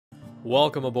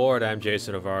Welcome aboard, I'm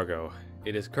JasonOfArgo.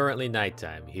 It is currently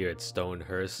nighttime here at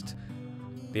Stonehurst.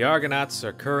 The Argonauts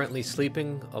are currently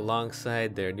sleeping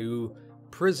alongside their new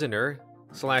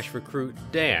prisoner/recruit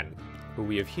Dan, who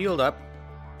we have healed up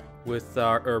with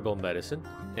our herbal medicine,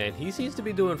 and he seems to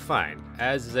be doing fine,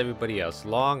 as is everybody else.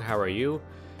 Long, how are you?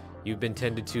 You've been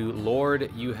tended to. Lord,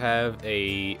 you have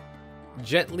a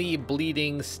gently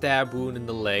bleeding stab wound in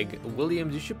the leg.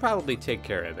 Williams, you should probably take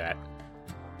care of that.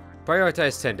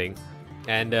 Prioritize tending,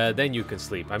 and then you can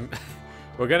sleep.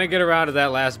 We're gonna get around to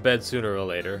that last bed sooner or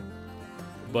later,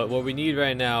 but what we need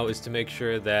right now is to make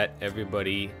sure that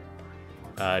everybody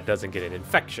doesn't get an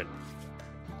infection.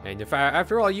 And if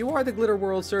after all, you are the Glitter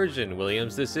World Surgeon,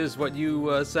 Williams. This is what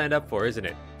you signed up for, isn't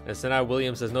it? And so now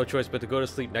Williams has no choice but to go to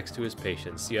sleep next to his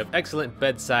patients. You have excellent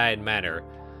bedside manner,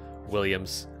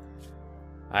 Williams.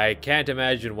 I can't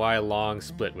imagine why Long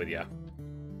split with you.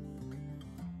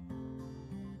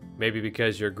 Maybe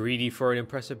because you're greedy for an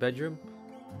impressive bedroom?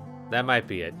 That might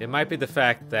be it. It might be the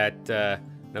fact that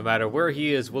no matter where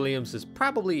he is, Williams is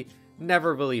probably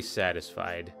never really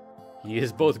satisfied. He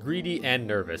is both greedy and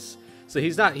nervous. So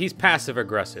he's passive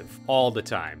aggressive all the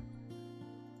time.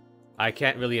 I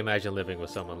can't really imagine living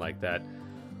with someone like that.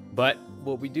 But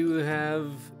what we do have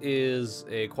is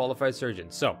a qualified surgeon.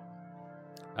 So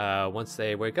once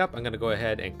they wake up, I'm going to go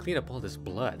ahead and clean up all this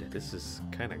blood. This is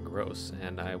kind of gross.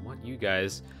 And I want you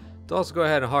guys to also go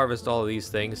ahead and harvest all of these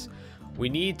things. We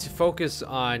need to focus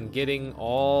on getting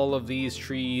all of these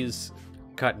trees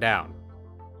cut down.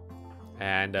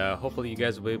 And hopefully you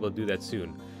guys will be able to do that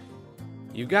soon.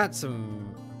 You had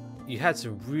some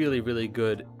really, really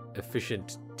good,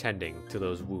 efficient tending to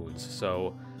those wounds.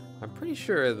 So I'm pretty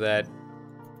sure that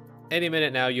any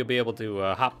minute now you'll be able to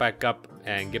hop back up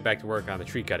and get back to work on the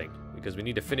tree cutting, because we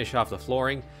need to finish off the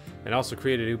flooring and also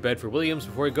create a new bed for Williams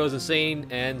before he goes insane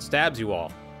and stabs you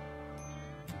all.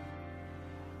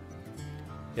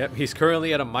 Yep, he's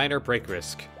currently at a minor break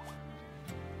risk.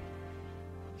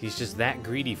 He's just that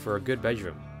greedy for a good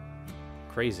bedroom.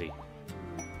 Crazy.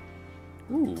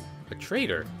 Ooh, a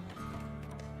traitor.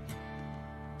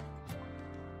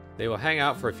 They will hang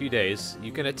out for a few days.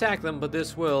 You can attack them, but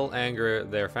this will anger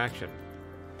their faction.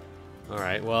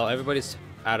 Alright, well, everybody's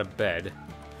out of bed,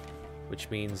 which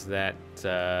means that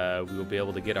we will be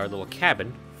able to get our little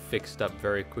cabin fixed up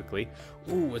very quickly.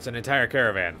 Ooh, it's an entire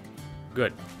caravan.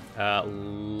 Good.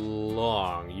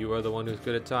 Long, you are the one who's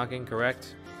good at talking,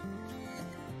 correct?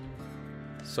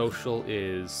 Social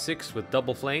is 6 with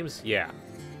double flames? Yeah.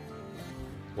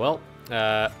 Well,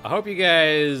 I hope you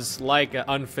guys like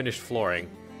unfinished flooring.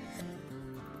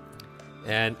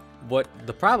 And what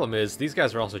the problem is, these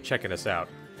guys are also checking us out.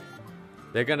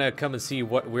 They're gonna come and see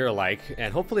what we're like,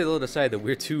 and hopefully they'll decide that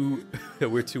we're too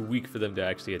weak for them to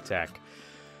actually attack.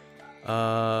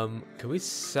 Can we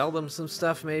sell them some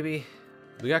stuff, maybe?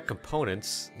 We got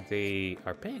components. They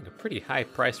are paying a pretty high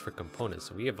price for components,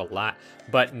 so we have a lot.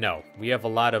 But no, we have a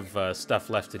lot of stuff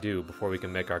left to do before we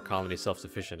can make our colony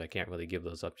self-sufficient. I can't really give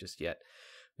those up just yet.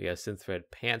 We have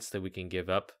synthread pants that we can give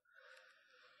up.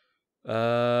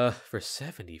 For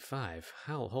 75.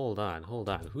 Hold on.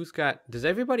 Who's got... Does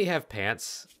everybody have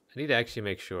pants? I need to actually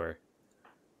make sure.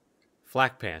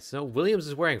 Flak pants. No, Williams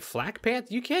is wearing flak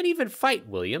pants? You can't even fight,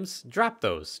 Williams. Drop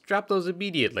those. Drop those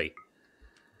immediately.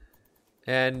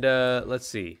 And, let's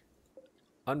see.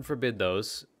 Unforbid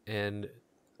those. And,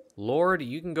 Lord,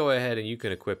 you can go ahead and you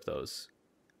can equip those.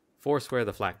 Forswear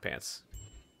the flak pants.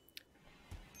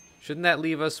 Shouldn't that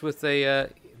leave us with a,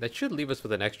 that should leave us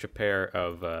with an extra pair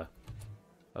of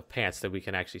pants that we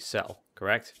can actually sell,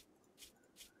 correct?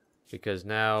 Because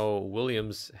now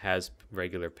Williams has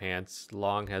regular pants.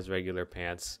 Long has regular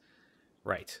pants.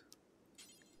 Right.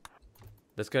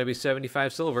 That's going to be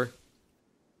 75 silver.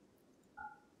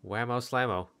 Whammo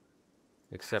slammo.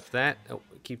 Except that... Oh,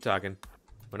 keep talking.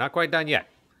 We're not quite done yet.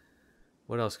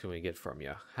 What else can we get from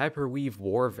you? Hyperweave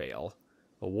War Veil.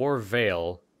 A War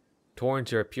Veil torn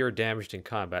to appear damaged in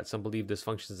combat. Some believe this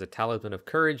functions as a talisman of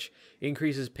courage.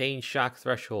 Increases pain shock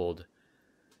threshold.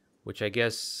 Which I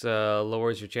guess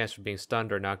lowers your chance of being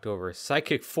stunned or knocked over.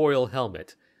 Psychic Foil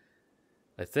Helmet.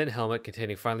 A thin helmet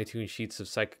containing finely tuned sheets of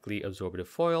psychically absorptive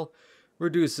foil.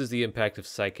 Reduces the impact of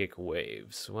psychic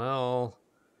waves. Well...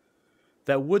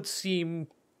 That would seem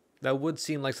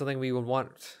like something we would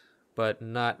want, but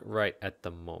not right at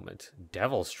the moment.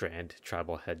 Devil Strand,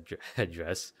 tribal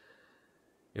headdress.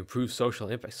 Improve social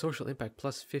impact. Social impact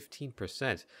plus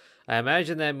 15%. I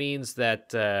imagine that means that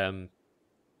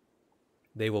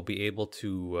they will be able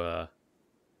to,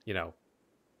 you know,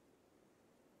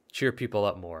 cheer people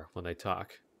up more when they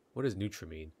talk. What does Nutra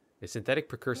mean? A synthetic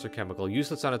precursor chemical,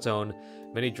 useless on its own.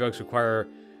 Many drugs require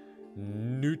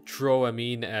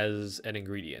Neutroamine as an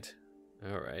ingredient.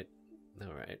 Alright.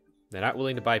 Alright. They're not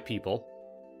willing to buy people.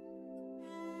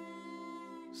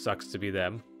 Sucks to be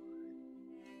them.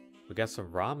 We got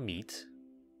some raw meat.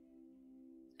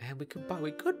 And we could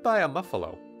buy a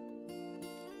muffalo.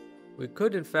 We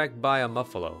could in fact buy a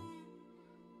muffalo.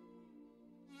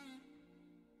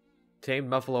 Tamed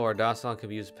buffalo or docile can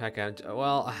be used to pack out.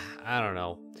 Well, I don't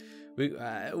know.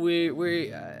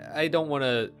 I don't want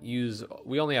to use.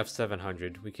 We only have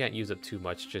 700. We can't use up too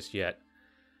much just yet.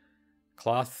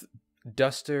 Cloth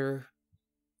duster.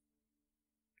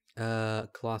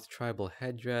 Cloth tribal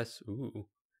headdress. Ooh.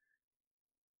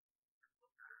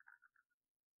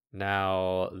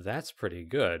 Now that's pretty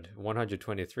good.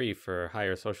 123 for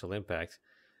higher social impact.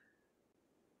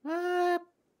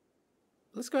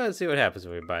 Let's go ahead and see what happens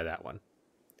when we buy that one.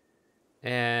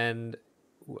 And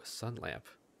ooh, a sun lamp.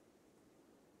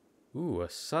 Ooh, a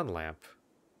sun lamp.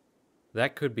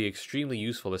 That could be extremely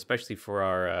useful, especially for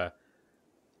our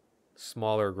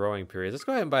smaller growing periods. Let's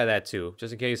go ahead and buy that too,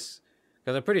 just in case,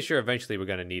 because I'm pretty sure eventually we're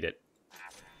going to need it.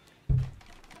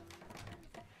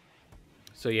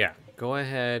 So yeah, go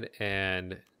ahead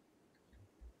and...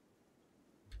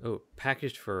 Oh,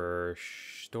 packaged for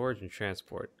storage and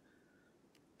transport.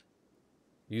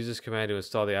 Use this command to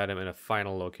install the item in a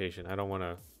final location. I don't want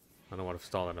to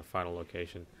install it in a final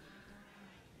location.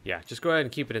 Yeah, just go ahead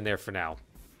and keep it in there for now.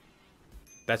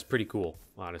 That's pretty cool,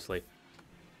 honestly.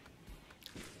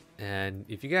 And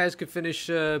if you guys could finish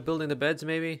building the beds,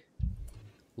 maybe?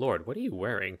 Lord, what are you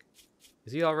wearing?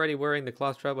 Is he already wearing the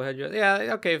cloth tribal headdress?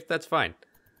 Yeah, okay, that's fine.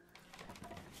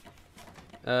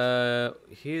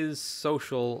 His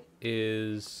social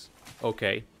is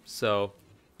okay, so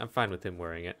I'm fine with him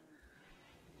wearing it.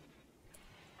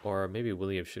 Or maybe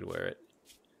William should wear it.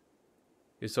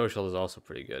 His social is also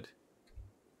pretty good.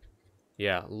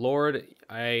 Yeah, Lord,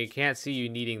 I can't see you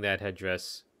needing that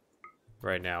headdress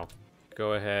right now.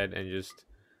 Go ahead and just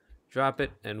drop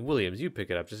it. And Williams, you pick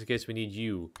it up, just in case we need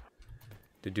you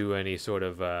to do any sort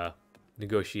of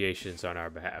negotiations on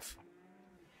our behalf.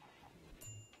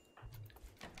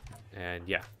 And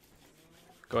yeah.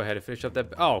 Go ahead and finish up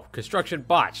that... Oh, construction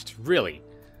botched. Really?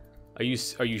 Are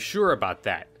you sure about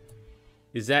that?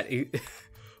 Is that...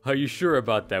 Are you sure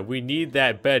about that? We need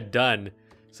that bed done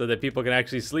so that people can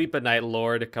actually sleep at night,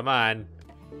 Lord. Come on.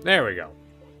 There we go.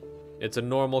 It's a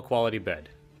normal quality bed.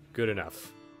 Good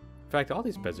enough. In fact, all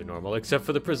these beds are normal except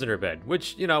for the prisoner bed,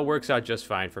 which, you know, works out just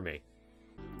fine for me.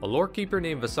 A lore keeper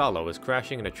named Vassallo is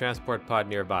crashing in a transport pod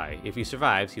nearby. If he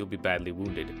survives, he'll be badly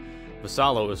wounded.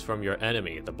 Vassallo is from your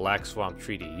enemy, the Black Swamp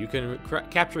Treaty. You can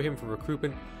capture him for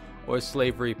recruitment or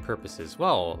slavery purposes.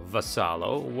 Well,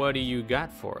 Vassallo, what do you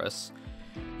got for us?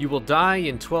 You will die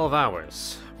in 12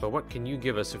 hours. But what can you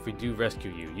give us if we do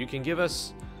rescue you? You can give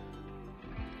us...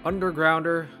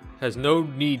 Undergrounder has no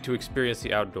need to experience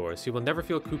the outdoors. He will never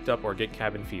feel cooped up or get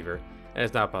cabin fever, and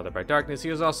is not bothered by darkness. He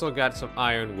has also got some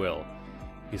iron will.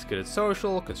 He's good at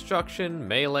social, construction,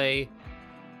 melee,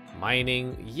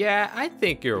 mining. Yeah, I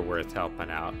think you're worth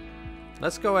helping out.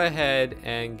 Let's go ahead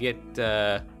and get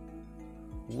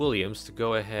Williams to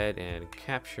go ahead and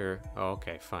capture... Oh,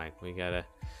 okay, fine. We gotta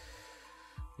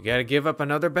give up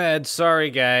another bed. Sorry,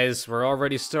 guys. We're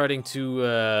already starting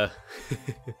to...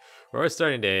 We're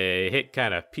starting to hit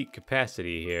kind of peak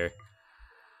capacity here.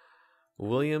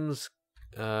 Williams,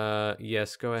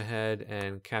 yes, go ahead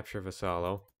and capture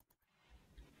Vassallo.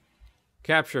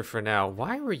 Capture for now.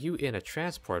 Why were you in a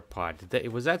transport pod?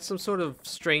 Was that some sort of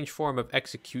strange form of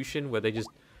execution where they just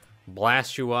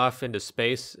blast you off into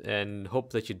space and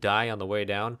hope that you die on the way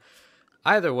down?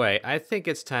 Either way, I think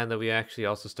it's time that we actually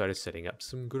also started setting up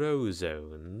some grow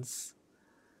zones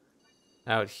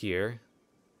out here.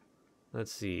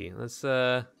 Let's see. Let's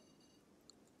go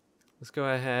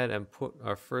ahead and put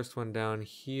our first one down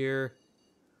here.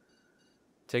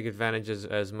 Take advantage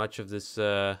as much of this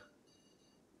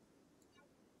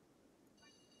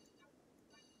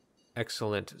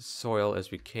excellent soil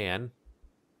as we can.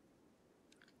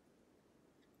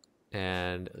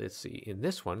 And let's see. In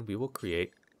this one, we will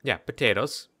create, yeah,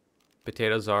 potatoes.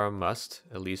 Potatoes are a must,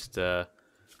 at least to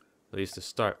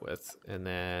start with. And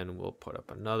then we'll put up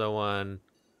another one.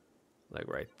 Like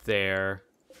right there.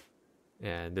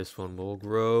 And this one will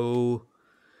grow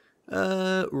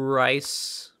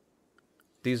rice.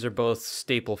 These are both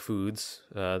staple foods.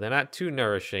 They're not too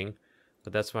nourishing,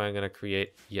 but that's why I'm going to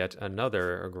create yet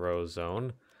another grow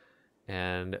zone.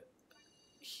 And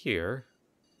here,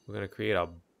 we're going to create a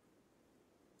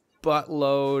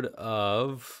buttload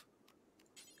of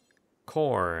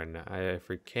corn. If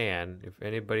we can. If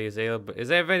anybody is able...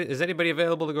 Is anybody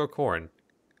available to grow corn?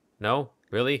 No?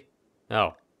 Really?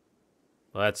 Oh.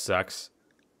 Well, that sucks.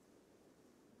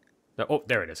 Oh,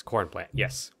 there it is. Corn plant.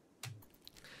 Yes.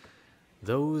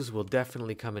 Those will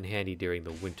definitely come in handy during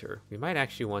the winter. We might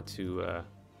actually want to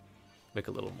make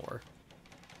a little more.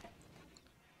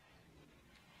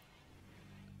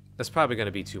 That's probably going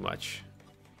to be too much.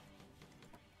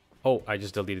 Oh, I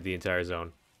just deleted the entire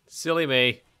zone. Silly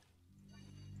me.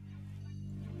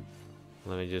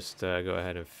 Let me just go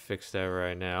ahead and fix that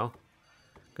right now,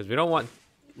 because we don't want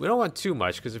too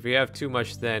much. Because if we have too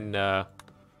much, then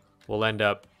we'll end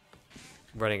up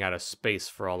running out of space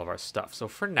for all of our stuff. So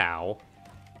for now,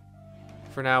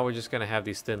 we're just gonna have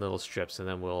these thin little strips, and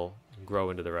then we'll grow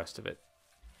into the rest of it.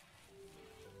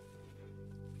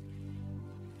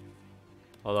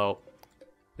 Although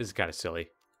this is kind of silly.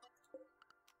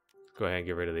 Go ahead and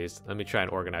get rid of these. Let me try and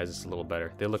organize this a little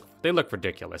better. They look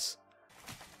ridiculous.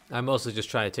 I'm mostly just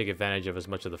trying to take advantage of as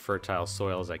much of the fertile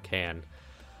soil as I can.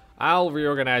 I'll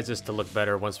reorganize this to look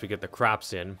better once we get the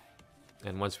crops in,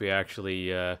 and once we actually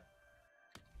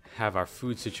have our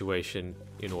food situation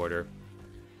in order.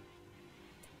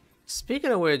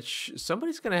 Speaking of which,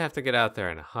 somebody's gonna have to get out there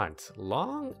and hunt.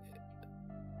 Long,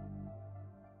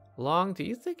 do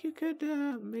you think you could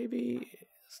maybe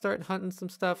start hunting some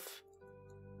stuff?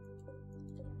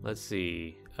 Let's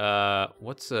see.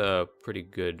 What's a pretty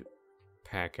good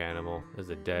pack animal? There's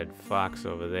a dead fox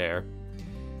over there.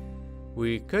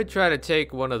 We could try to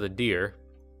take one of the deer,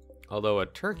 although a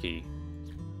turkey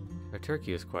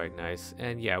is quite nice.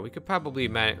 And yeah, we could probably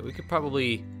we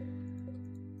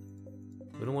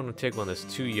don't want to take one that's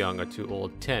too young or too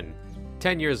old. 10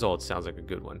 years old sounds like a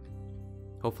good one.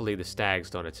 Hopefully the stags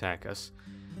don't attack us.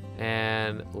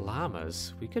 And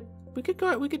llamas, we could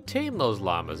tame those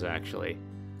llamas actually.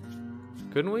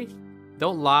 Couldn't we?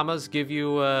 Don't llamas give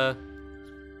you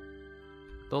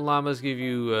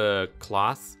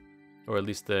cloth, or at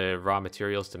least the raw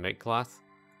materials to make cloth?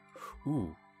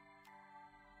 Ooh,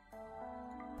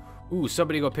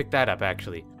 somebody go pick that up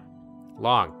actually.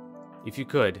 Long, if you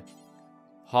could,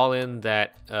 haul in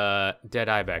that dead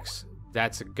ibex.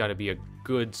 That's gonna be a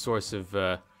good source of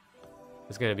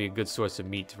it's gonna be a good source of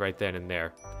meat right then and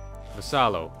there.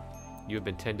 Vassallo, you have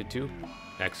been tended to.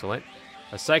 Excellent.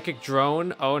 A psychic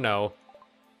drone. Oh no.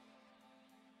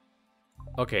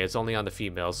 Okay, it's only on the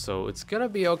females, so it's gonna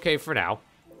be okay for now.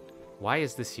 Why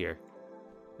is this here?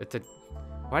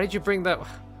 Why did you bring the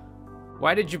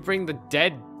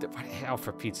dead? Oh,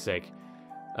 for Pete's sake.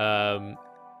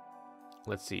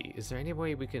 Let's see. Is there any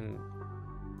way we can...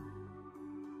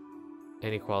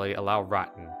 Inequality, allow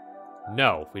rotten.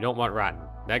 No, we don't want rotten.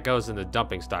 That goes in the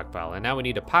dumping stockpile. And now we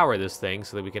need to power this thing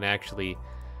so that we can actually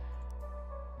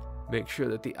make sure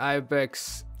that the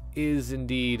ibex is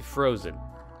indeed frozen.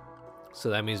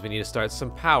 So that means we need to start some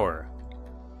power.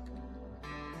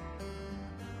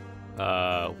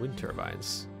 Wind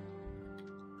turbines.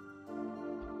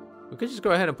 We could just go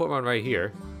ahead and put one right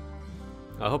here.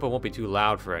 I hope it won't be too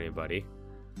loud for anybody.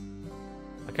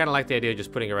 I kind of like the idea of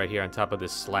just putting it right here on top of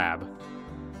this slab,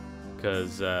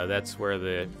 because that's where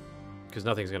because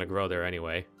nothing's going to grow there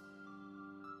anyway.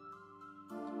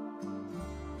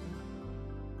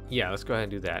 Yeah, let's go ahead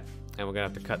and do that. And we're going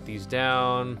to have to cut these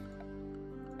down,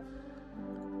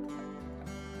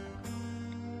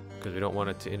 because we don't want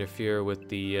it to interfere with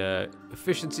the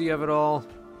efficiency of it all.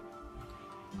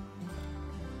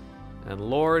 And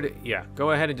Lord, yeah,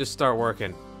 go ahead and just start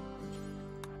working.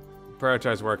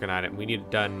 Prioritize working on it. We need it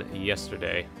done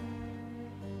yesterday.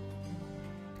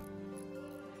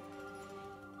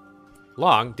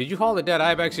 Long, did you haul the dead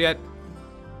ibex yet?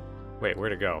 Wait,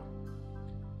 where'd it go?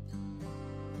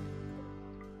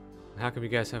 How come you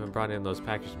guys haven't brought in those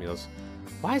packaged meals?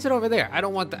 Why is it over there? I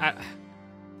don't want that.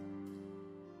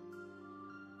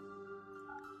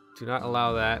 Do not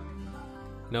allow that.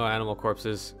 No animal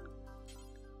corpses.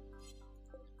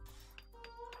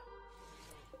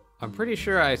 I'm pretty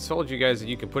sure I told you guys that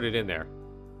you can put it in there.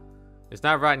 It's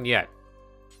not rotten yet.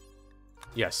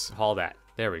 Yes, haul that.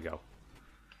 There we go.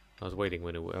 I was waiting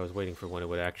for when it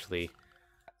would actually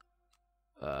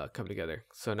come together.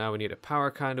 So now we need a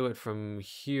power conduit from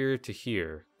here to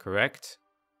here, correct?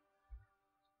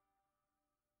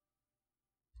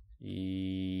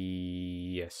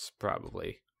 Yes,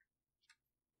 probably.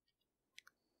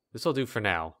 This will do for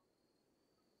now.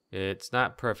 It's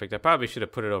not perfect. I probably should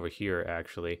have put it over here,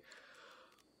 actually.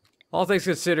 All things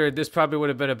considered, this probably would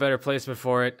have been a better placement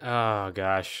for it. Oh,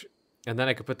 gosh. And then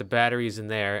I could put the batteries in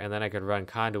there, and then I could run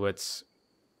conduits.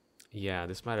 Yeah,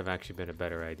 this might have actually been a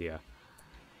better idea.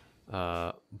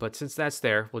 But since that's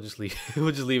there, we'll just leave.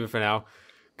 We'll just leave it for now,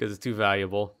 because it's too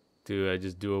valuable to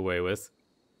just do away with.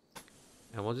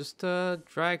 And we'll just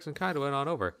drag some conduit on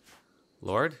over.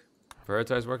 Lord,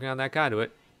 prioritize working on that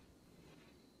conduit.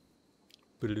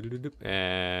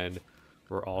 And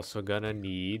we're also gonna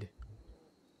need...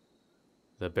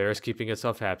 The bear's keeping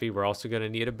itself happy. We're also gonna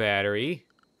need a battery.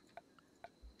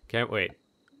 Can't wait.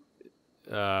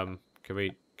 Can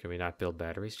we not build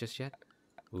batteries just yet?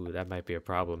 Ooh, that might be a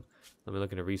problem. Let me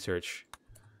look into research.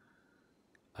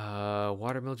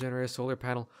 Water mill generator, solar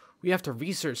panel. We have to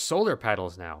research solar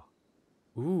panels now.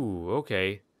 Ooh,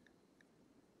 okay.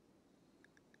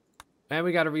 And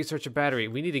we got to research a battery.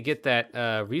 We need to get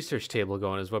that research table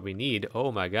going is what we need.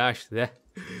 Oh my gosh,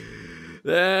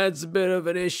 that's a bit of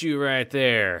an issue right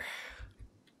there.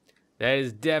 That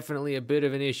is definitely a bit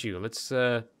of an issue. Let's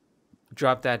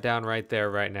drop that down right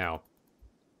there right now.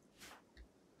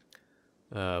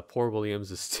 Poor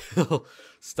Williams is still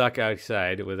stuck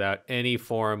outside without any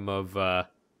form of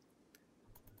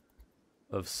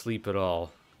sleep at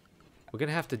all. We're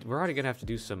already gonna have to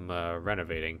do some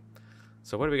renovating.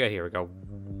 So what do we got here? We got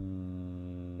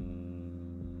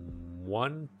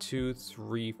 1, 2,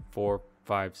 3, 4,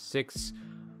 5, 6.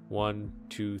 1,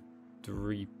 2,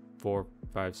 3, 4,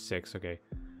 5, 6. Okay.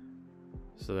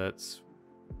 So that's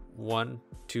 1,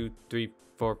 2, 3,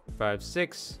 4, 5,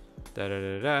 6. Da da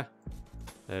da da.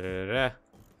 Da da da da.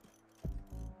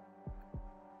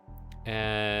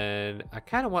 And I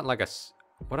kind of want like a...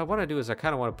 What I want to do is I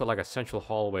kind of want to put like a central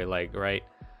hallway, like, right?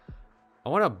 I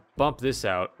want to bump this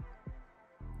out.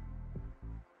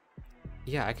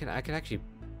 Yeah, I can actually...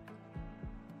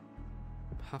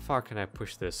 How far can I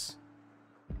push this?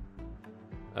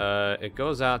 It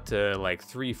goes out to like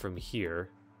 3 from here.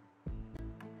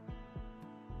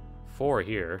 4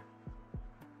 here.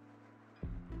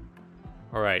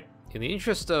 Alright, in the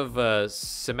interest of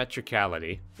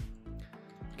symmetricality,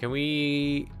 can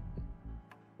we...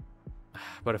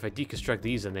 But if I deconstruct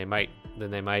these, then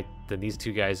these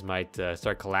two guys might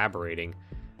start collaborating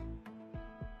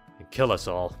and kill us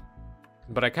all.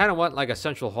 But I kind of want like a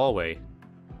central hallway.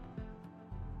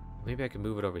 Maybe I can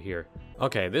move it over here.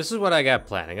 Okay, this is what I got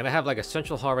planned. I'm gonna have like a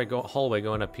central hallway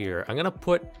going up here. I'm gonna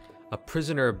put a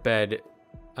prisoner bed.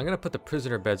 I'm gonna put the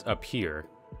prisoner beds up here,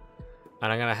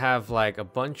 and I'm gonna have like a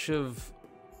bunch of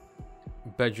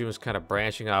bedrooms kind of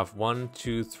branching off. 1,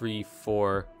 2, 3,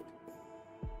 4.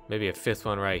 Maybe a 5th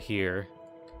one right here.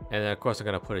 And then, of course, I'm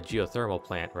going to put a geothermal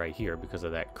plant right here because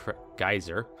of that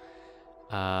geyser.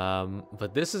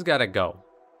 But this has got to go.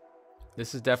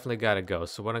 This has definitely got to go.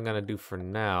 So what I'm going to do for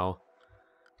now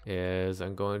is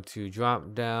I'm going to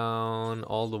drop down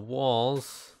all the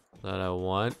walls that I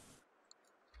want.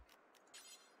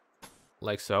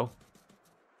 Like so.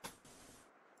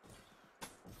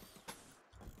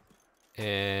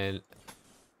 And...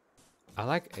 I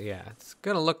like, yeah, it's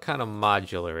gonna look kind of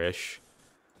modular-ish.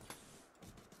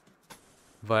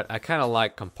 But I kind of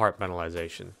like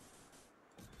compartmentalization.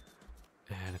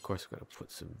 And of course we're gonna put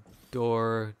some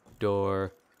door.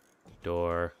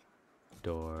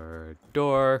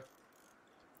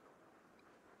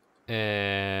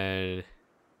 And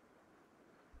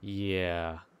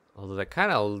yeah, although that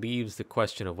kind of leaves the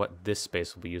question of what this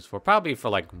space will be used for. Probably for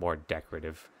like more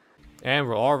decorative. And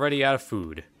we're already out of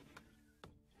food.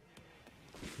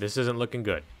 This isn't looking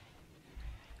good.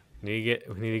 We need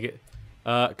to get.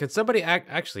 Can somebody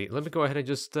actually? Let me go ahead and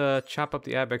just chop up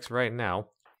the ibex right now.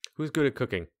 Who's good at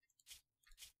cooking?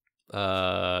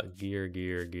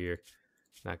 Gear.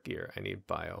 Not gear. I need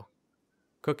bio.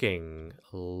 Cooking.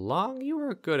 Long, you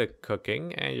are good at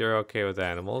cooking, and you're okay with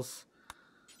animals.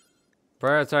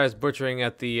 Prioritize butchering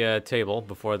at the table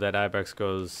before that ibex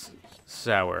goes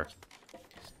sour.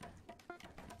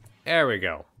 There we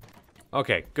go.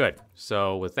 Okay, good.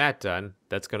 So with that done,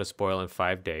 that's going to spoil in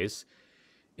 5 days.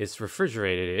 It's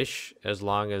refrigerated-ish as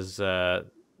long as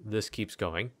this keeps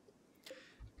going,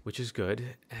 which is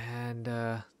good. And,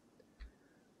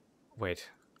 wait.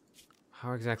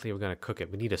 How exactly are we going to cook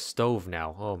it? We need a stove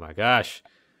now. Oh my gosh.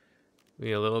 We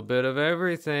need a little bit of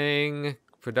everything.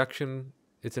 Production.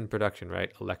 It's in production,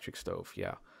 right? Electric stove,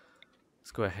 yeah.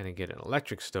 Let's go ahead and get an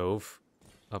electric stove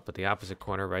up at the opposite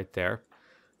corner right there.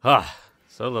 Ah.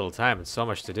 So little time and so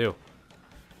much to do.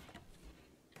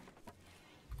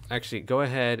 Actually, go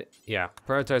ahead. Yeah,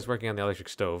 prioritize working on the electric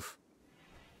stove.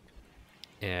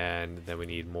 And then we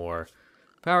need more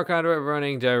power conduit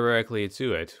running directly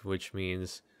to it, which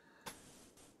means...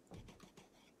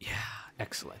 Yeah,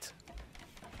 excellent.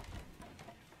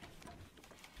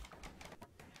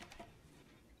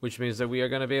 Which means that we are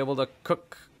going to be able to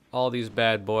cook all these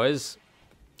bad boys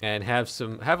and have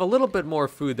a little bit more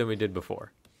food than we did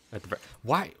before.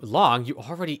 Why? Long, you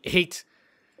already ate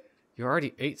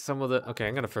some of the... Okay,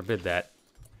 I'm gonna forbid that.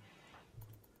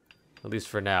 At least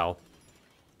for now.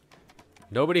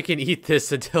 Nobody can eat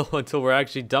this until we're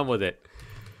actually done with it.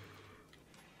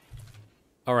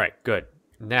 Alright, good.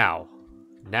 Now,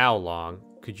 Long,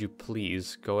 could you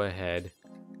please go ahead.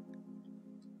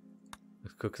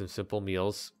 Let's cook some simple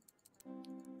meals.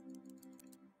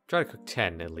 Try to cook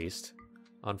 10 at least.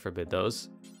 Unforbid those.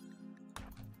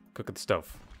 Cook at the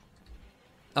stove.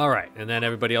 Alright, and then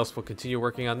everybody else will continue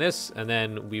working on this, and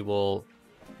then we will...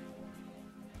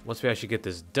 Once we actually get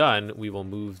this done, we will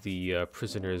move the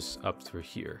prisoners up through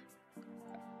here.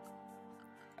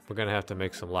 We're gonna have to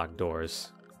make some locked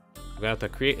doors. We're gonna have to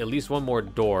create at least one more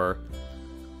door.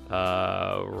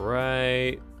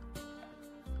 Right...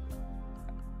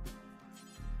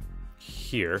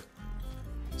 here.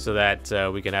 So that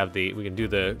we can do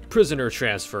the prisoner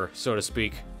transfer, so to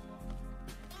speak.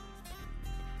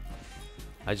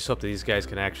 I just hope that these guys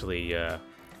can actually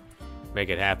make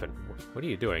it happen. What are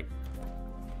you doing?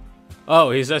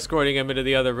 Oh, he's escorting him into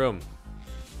the other room.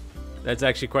 That's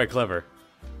actually quite clever.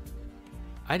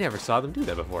 I never saw them do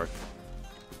that before.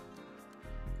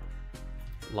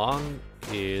 Long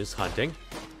is hunting,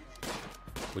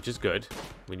 which is good.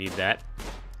 We need that.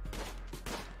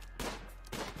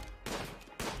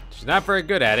 She's not very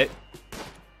good at it.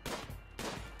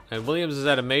 And Williams is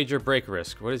at a major break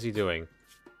risk. What is he doing?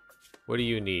 What do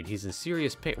you need? He's in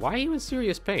serious pain. Why are you in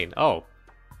serious pain? Oh.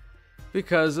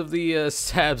 Because of the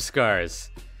stab scars.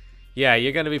 Yeah,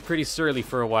 you're going to be pretty surly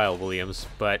for a while, Williams.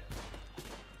 But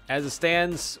as it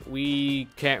stands, we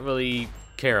can't really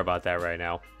care about that right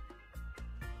now.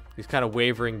 He's kind of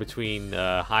wavering between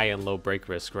high and low break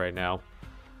risk right now.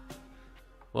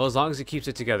 Well, as long as he keeps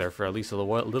it together for at least a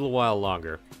little while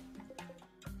longer.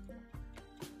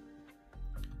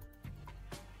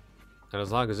 And as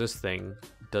long as this thing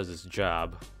does its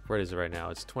job. Where is it right now?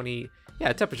 It's 20...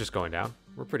 Yeah, temperature's going down.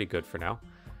 We're pretty good for now.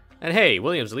 And hey,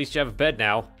 Williams, at least you have a bed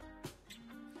now.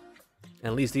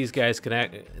 And at least these guys can...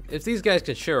 If these guys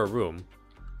can share a room,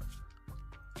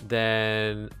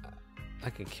 then I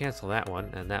can cancel that one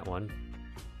and that one.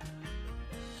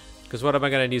 Because what am I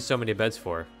going to need so many beds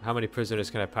for? How many prisoners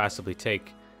can I possibly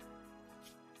take?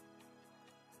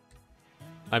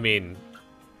 I mean,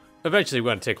 eventually we're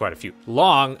going to take quite a few.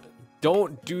 Long,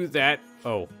 don't do that.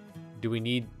 Oh, do we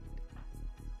need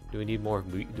more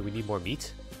meat? Do we need more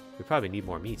meat? We probably need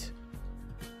more meat.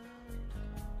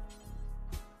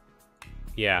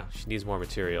 Yeah, she needs more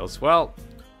materials. Well,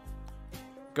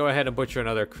 go ahead and butcher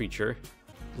another creature.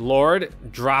 Lord,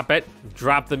 drop it.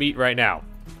 Drop the meat right now.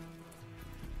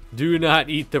 Do not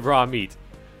eat the raw meat.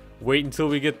 Wait until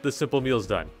we get the simple meals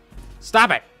done.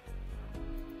 Stop it!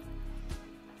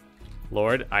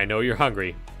 Lord, I know you're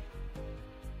hungry.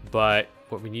 But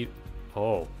what we need...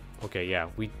 Oh, okay, yeah.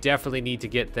 We definitely need to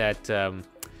get that...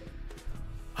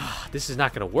 This is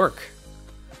not going to work.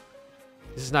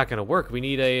 This is not going to work. We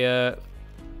need a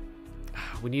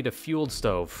fueled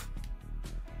stove.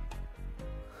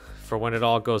 For when it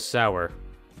all goes sour.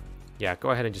 Yeah,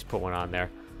 go ahead and just put one on there.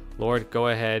 Lord, go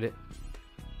ahead.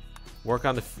 Work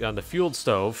on the fueled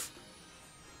stove.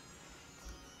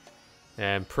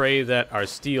 And pray that our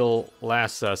steel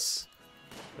lasts us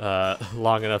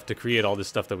long enough to create all this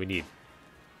stuff that we need.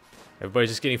 Everybody's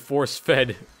just getting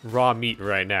force-fed raw meat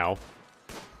right now.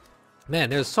 Man,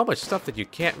 there's so much stuff that you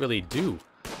can't really do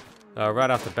right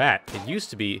off the bat. It used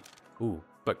to be... Ooh,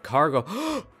 but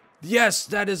cargo... Yes,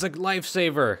 that is a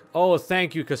lifesaver. Oh,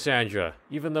 thank you, Cassandra.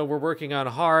 Even though we're working on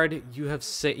hard, you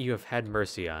have had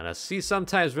mercy on us. See,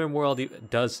 sometimes Rimworld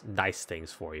does nice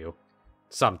things for you.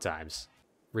 Sometimes.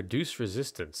 Reduce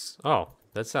resistance. Oh,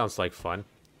 that sounds like fun.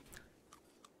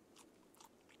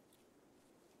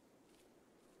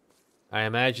 I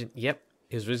imagine, yep,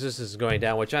 his resistance is going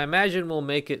down, which I imagine will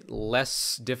make it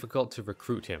less difficult to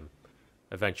recruit him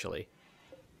eventually.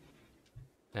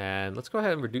 And let's go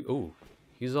ahead and reduce... Ooh.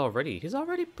 He's already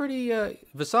pretty,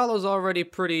 Vassallo's already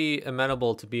pretty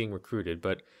amenable to being recruited,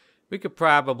 but we could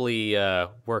probably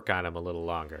work on him a little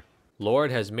longer. Lord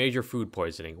has major food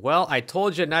poisoning. Well, I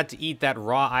told you not to eat that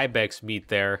raw ibex meat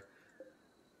there.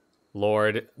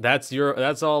 Lord, that's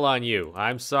all on you.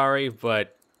 I'm sorry,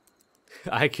 but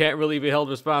I can't really be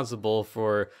held responsible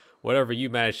for whatever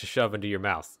you managed to shove into your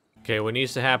mouth. Okay, what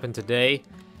needs to happen today?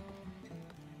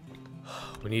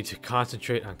 We need to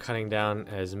concentrate on cutting down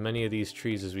as many of these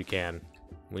trees as we can.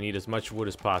 We need as much wood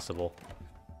as possible.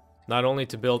 Not only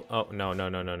to build... Oh,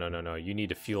 no. You need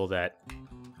to fuel that.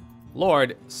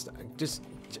 Lord, just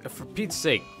for Pete's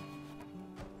sake.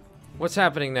 What's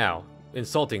happening now?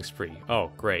 Insulting spree. Oh,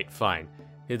 great, fine.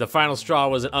 The final straw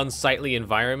was an unsightly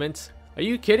environment. Are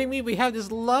you kidding me? We have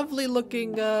this lovely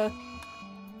looking... And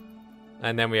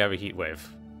then we have a heat wave.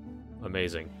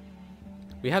 Amazing.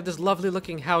 We have this lovely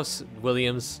looking house,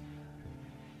 Williams.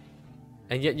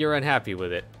 And yet you're unhappy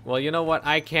with it. Well, you know what?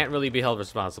 I can't really be held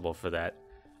responsible for that.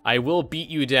 I will beat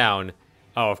you down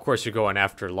Oh, of course you're going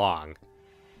after Long.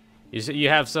 You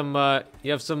have some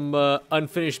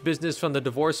unfinished business from the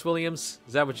divorce, Williams?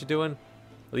 Is that what you're doing?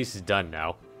 At least it's done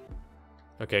now.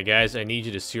 Okay, guys, I need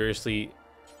you to seriously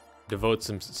devote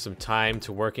some time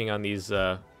to working on these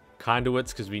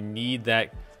conduits, because we need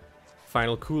that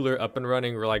final cooler up and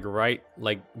running. We're right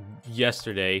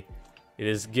yesterday. It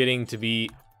is getting to be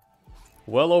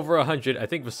well over 100. I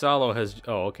think Vassallo has...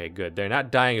 Oh, okay, good. They're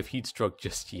not dying of heat stroke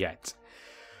just yet.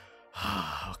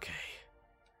 Okay.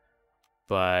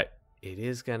 But it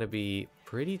is going to be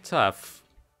pretty tough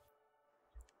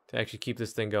to actually keep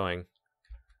this thing going.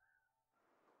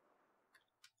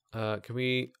 Can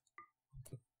we...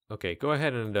 Okay, go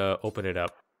ahead and open it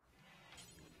up.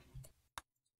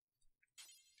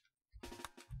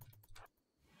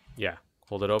 Yeah,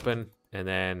 hold it open, and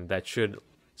then that should...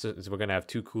 So we're going to have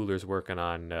 2 coolers working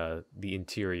on the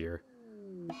interior.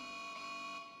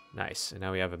 Nice, and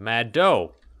now we have a mad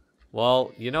dough.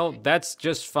 Well, you know, that's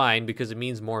just fine because it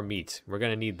means more meat. We're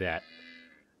going to need that.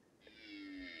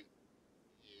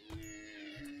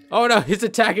 Oh no, he's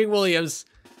attacking Williams.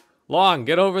 Long,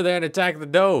 get over there and attack the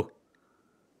dough.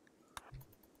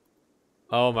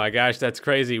 Oh my gosh, that's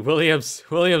crazy. Williams,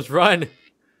 run.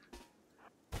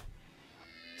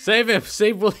 Save him,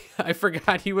 save Williams. I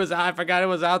forgot it was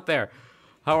out there.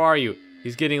 How are you?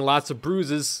 He's getting lots of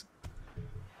bruises.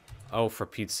 Oh, for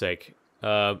Pete's sake.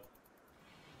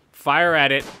 Fire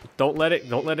at it. Don't let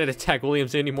it attack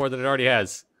Williams any more than it already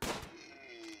has.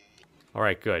 All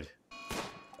right, good.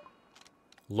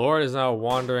 Lord is now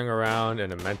wandering around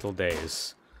in a mental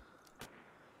daze.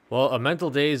 Well, a mental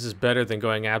daze is better than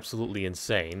going absolutely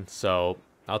insane, so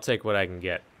I'll take what I can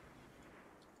get.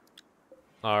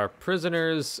 Our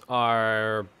prisoners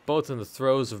are both in the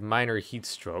throes of minor heat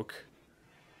stroke,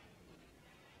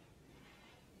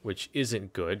 which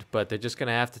isn't good, but they're just going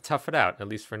to have to tough it out, at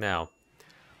least for now.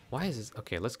 Why is this?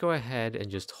 Okay, let's go ahead and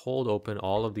just hold open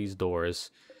all of these doors.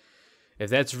 If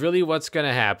that's really what's going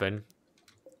to happen,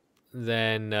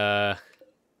 then,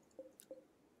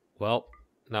 well,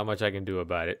 not much I can do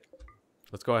about it.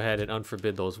 Let's go ahead and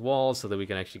unforbid those walls so that we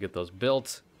can actually get those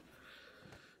built.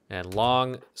 And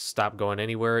Long, stop going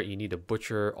anywhere. You need to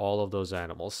butcher all of those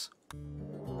animals.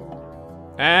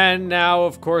 And now,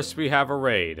 of course, we have a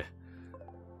raid.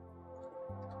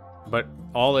 But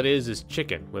all it is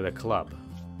chicken with a club.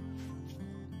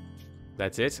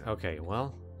 That's it? Okay,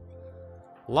 well.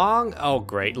 Long, oh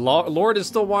great. Lord is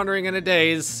still wandering in a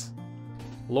daze.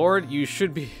 Lord, you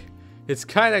should be... It's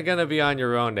kind of going to be on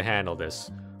your own to handle this.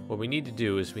 What we need to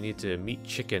do is we need to meet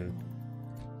chicken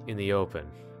in the open.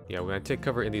 Yeah, we're going to take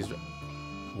cover in these...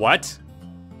 What?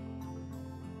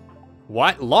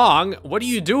 What? Long? What are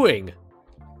you doing?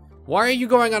 Why are you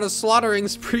going on a slaughtering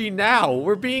spree now?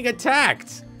 We're being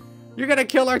attacked. You're going to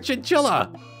kill our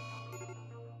chinchilla.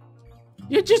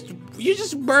 You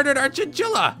just murdered our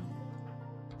chinchilla.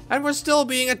 And we're still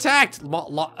being attacked.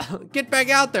 Get back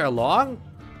out there, Long.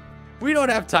 We don't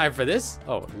have time for this.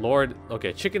 Oh, Lord.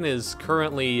 Okay, chicken is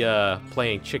currently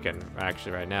playing chicken,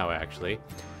 actually, right now, actually.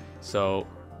 So,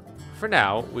 for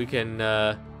now, we can...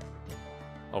 Oh,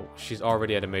 she's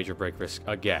already at a major break risk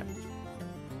again.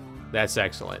 That's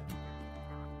excellent.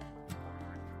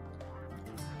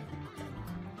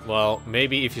 Well,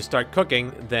 maybe if you start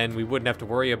cooking, then we wouldn't have to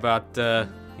worry about,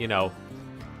 you know...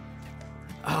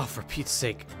 Oh, for Pete's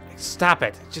sake. Stop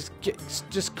it.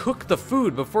 Just cook the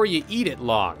food before you eat it,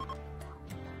 Long.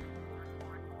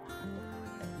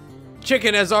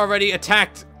 Chicken has already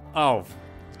attacked. Oh,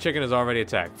 chicken has already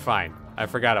attacked. Fine. I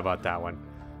forgot about that one.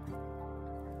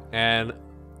 And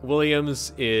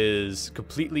Williams is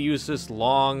completely useless.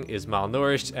 Long is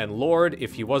malnourished. And Lord,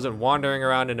 if he wasn't wandering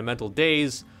around in a mental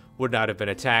daze, would not have been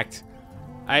attacked.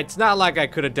 It's not like I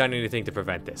could have done anything to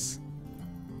prevent this.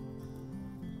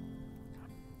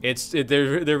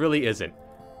 There really isn't.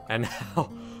 And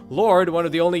now, Lord, one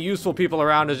of the only useful people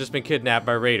around, has just been kidnapped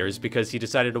by raiders because he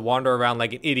decided to wander around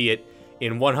like an idiot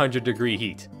in 100-degree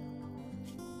heat.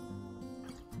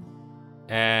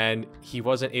 And he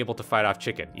wasn't able to fight off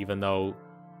chicken, even though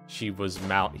he was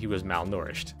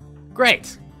malnourished.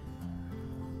 Great!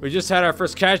 We just had our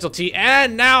first casualty,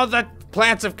 and now the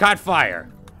plants have caught fire.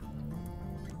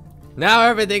 Now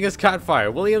everything has caught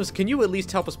fire. Williams, can you at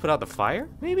least help us put out the fire?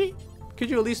 Maybe? Could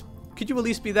you at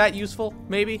least be that useful?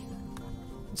 Maybe?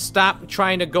 Stop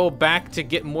trying to go back to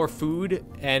get more food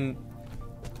and...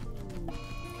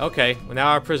 Okay, well now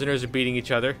our prisoners are beating each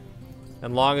other.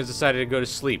 And Long has decided to go to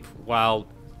sleep while...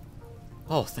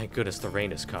 Oh, thank goodness the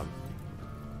rain has come.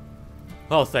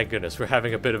 Oh, thank goodness, we're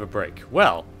having a bit of a break.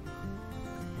 Well,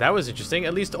 that was interesting.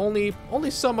 At least only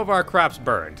some of our crops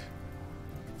burned.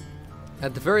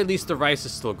 At the very least, the rice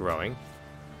is still growing.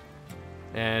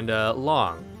 And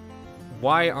Long.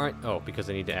 Why aren't... Oh, because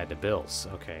I need to add the bills.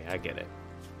 Okay, I get it.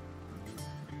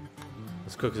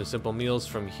 Let's cook some simple meals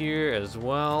from here as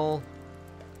well.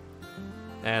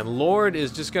 And Lord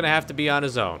is just going to have to be on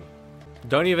his own.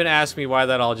 Don't even ask me why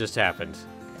that all just happened.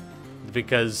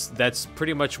 Because that's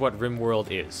pretty much what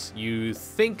Rimworld is. You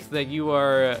think that you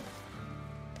are...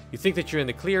 You think that you're in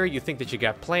the clear, you think that you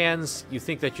got plans, you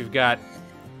think that you've got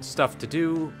stuff to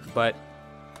do, but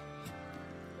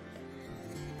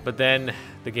then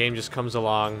the game just comes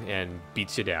along and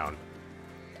beats you down.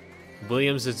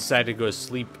 Williams has decided to go to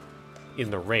sleep in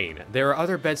the rain. There are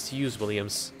other beds to use,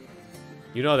 Williams.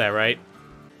 You know that, right?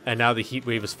 And now the heat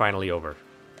wave is finally over.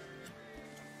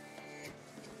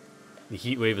 The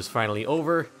heat wave is finally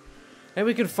over, and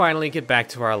we can finally get back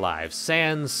to our lives.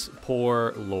 Sans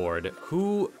poor Lord,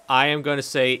 who I am going to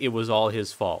say it was all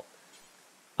his fault.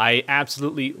 I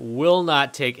absolutely will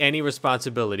not take any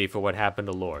responsibility for what happened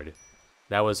to Lord.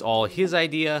 That was all his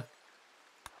idea.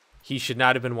 He should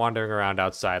not have been wandering around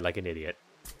outside like an idiot.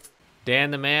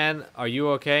 Dan the man, are you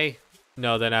okay?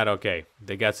 No, they're not okay.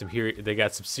 They got some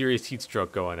serious heat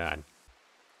stroke going on.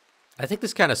 I think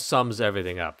this kind of sums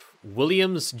everything up.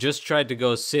 Williams just tried to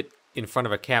go sit in front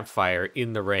of a campfire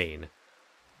in the rain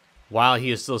while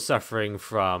he is still suffering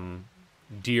from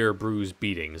deer bruise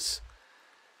beatings.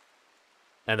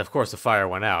 And of course the fire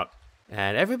went out.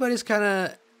 And everybody's kind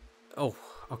of... Oh,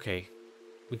 okay.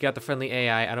 We got the friendly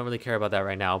AI. I don't really care about that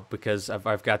right now because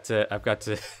I've got to...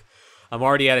 I'm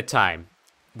already out of time.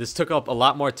 This took up a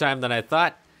lot more time than I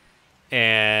thought.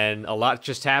 And a lot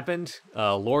just happened.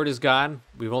 Lord is gone.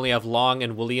 We only have Long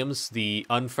and Williams, the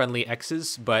unfriendly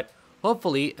exes. But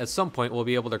hopefully, at some point, we'll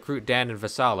be able to recruit Dan and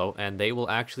Vassallo. And they will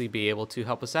actually be able to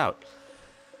help us out.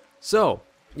 So,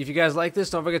 if you guys like this,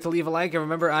 don't forget to leave a like. And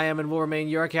remember, I am and will remain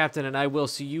your captain. And I will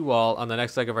see you all on the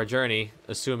next leg of our journey.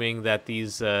 Assuming that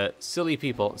these silly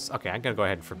people... Okay, I'm going to go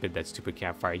ahead and forbid that stupid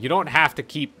campfire. You don't have to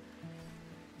keep...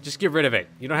 Just get rid of it.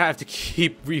 You don't have to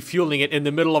keep refueling it in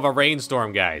the middle of a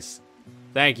rainstorm, guys.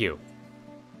 Thank you.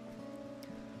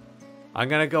 I'm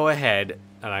going to go ahead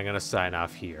and I'm going to sign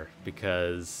off here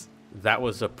because that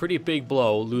was a pretty big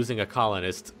blow, losing a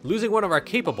colonist. Losing one of our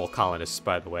capable colonists,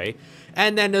 by the way.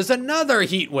 And then there's another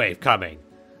heat wave coming.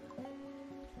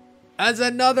 There's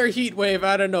another heat wave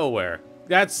out of nowhere.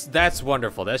 That's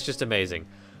wonderful. That's just amazing.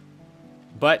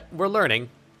 But we're learning.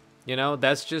 You know,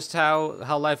 that's just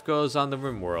how life goes on the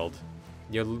Rimworld.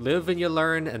 You live and you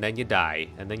learn, and then you die.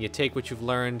 And then you take what you've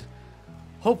learned,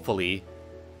 hopefully,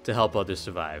 to help others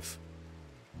survive.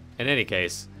 In any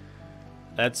case,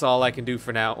 that's all I can do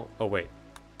for now. Oh, wait.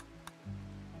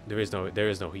 There is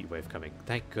no heat wave coming.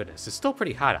 Thank goodness. It's still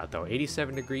pretty hot out, though.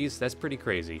 87 degrees. That's pretty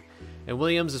crazy. And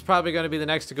Williams is probably going to be the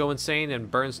next to go insane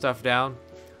and burn stuff down.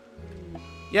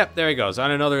 Yep, there he goes,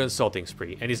 on another insulting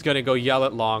spree. And he's gonna go yell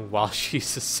at Long while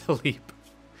she's asleep.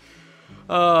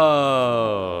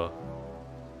 Oh.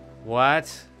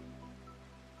 What?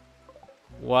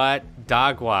 What?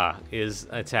 Dagwa is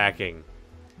attacking.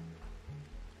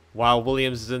 While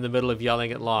Williams is in the middle of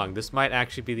yelling at Long. This might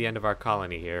actually be the end of our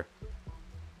colony here.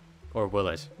 Or will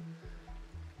it?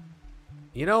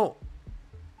 You know,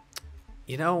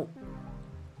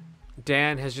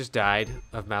 Dan has just died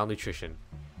of malnutrition.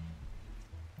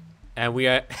 And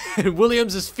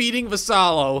Williams is feeding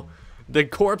Vassallo the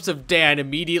corpse of Dan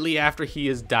immediately after he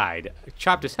has died.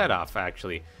 Chopped his head off,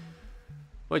 actually.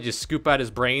 What, just scoop out his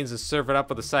brains and serve it up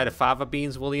with a side of fava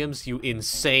beans, Williams? You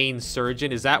insane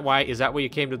surgeon. Is that why you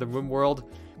came to the Rimworld?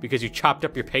 Because you chopped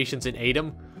up your patients and ate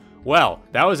them? Well,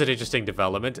 that was an interesting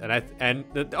development.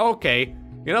 Okay,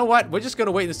 you know what? We're just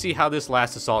gonna wait and see how this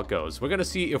last assault goes. We're gonna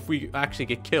see if we actually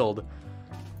get killed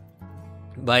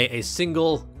by a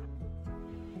single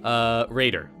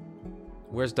raider.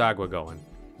 Where's Dagwa going?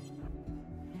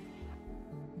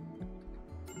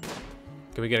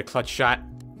 Can we get a clutch shot?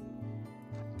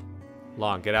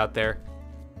 Long, get out there.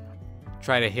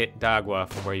 Try to hit Dagwa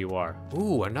from where you are.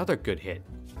 Ooh, another good hit.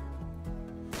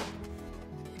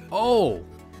 Oh!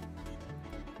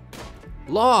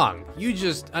 Long, you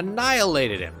just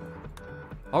annihilated him.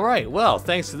 Alright, well,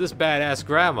 thanks to this badass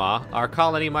grandma, our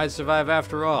colony might survive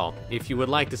after all. If you would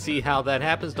like to see how that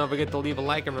happens, don't forget to leave a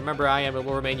like, and remember, I am and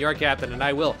will remain your captain, and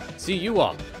I will see you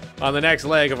all on the next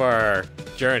leg of our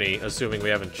journey, assuming we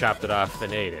haven't chopped it off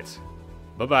and ate it.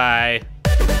 Bye-bye.